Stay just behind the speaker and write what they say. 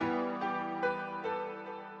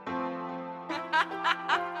Lit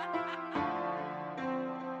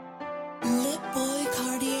boy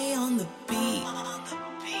Cartier on the beat.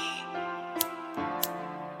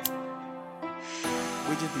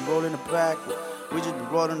 We just be rolling the back. We just be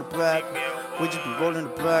rolling the back. We just be rolling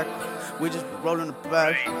the back. We just be rolling the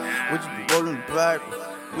back. We just be rolling the back.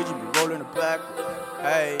 We just be rolling the back.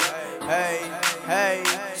 Hey, hey, hey.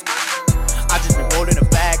 I just be rolling the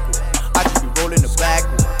backward. I just be rolling the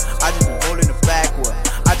backward. I just be rolling the backward.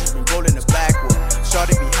 I just be rolling the backward.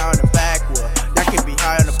 Shorty be high on the backward. Y'all can be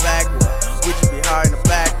high on the backward. We just be high on the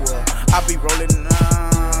backward. I be rolling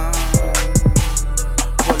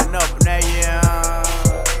pulling up in that yeah.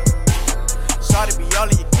 Shorty be all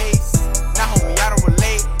in your case. Now homie, I don't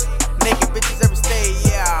relate. Naked bitches every state,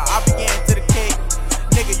 yeah. I be getting to the cake.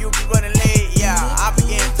 Nigga, you be running late, yeah. I be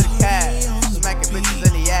getting to the cash. Smacking bitches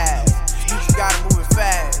in the ass. You just gotta move it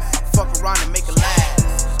fast. Fuck around and make it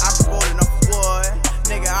last. I be rolling up the wood.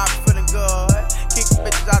 Nigga, I be feeling good. Kicking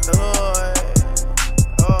bitches out the hood.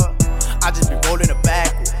 I just be rolling the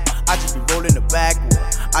backward. I just be rolling the backward.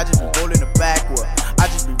 I just be rolling the backward. I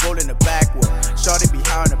just be rolling the backward. Shorty be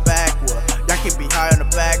high on the backward. Y'all can be high on the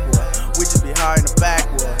backward. We just be high on the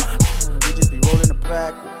backward. We just be rolling the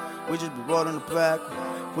backward. We just be rolling the backward.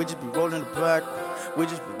 We just be rolling the backward. We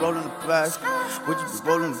just be rolling the backward. We just be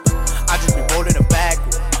rolling the. I just be rolling the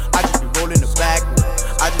backward. I just be rolling the backward.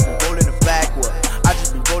 I just be rolling the backward. I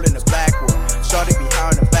just be rolling the backward. Shorty be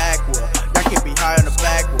high on the backward.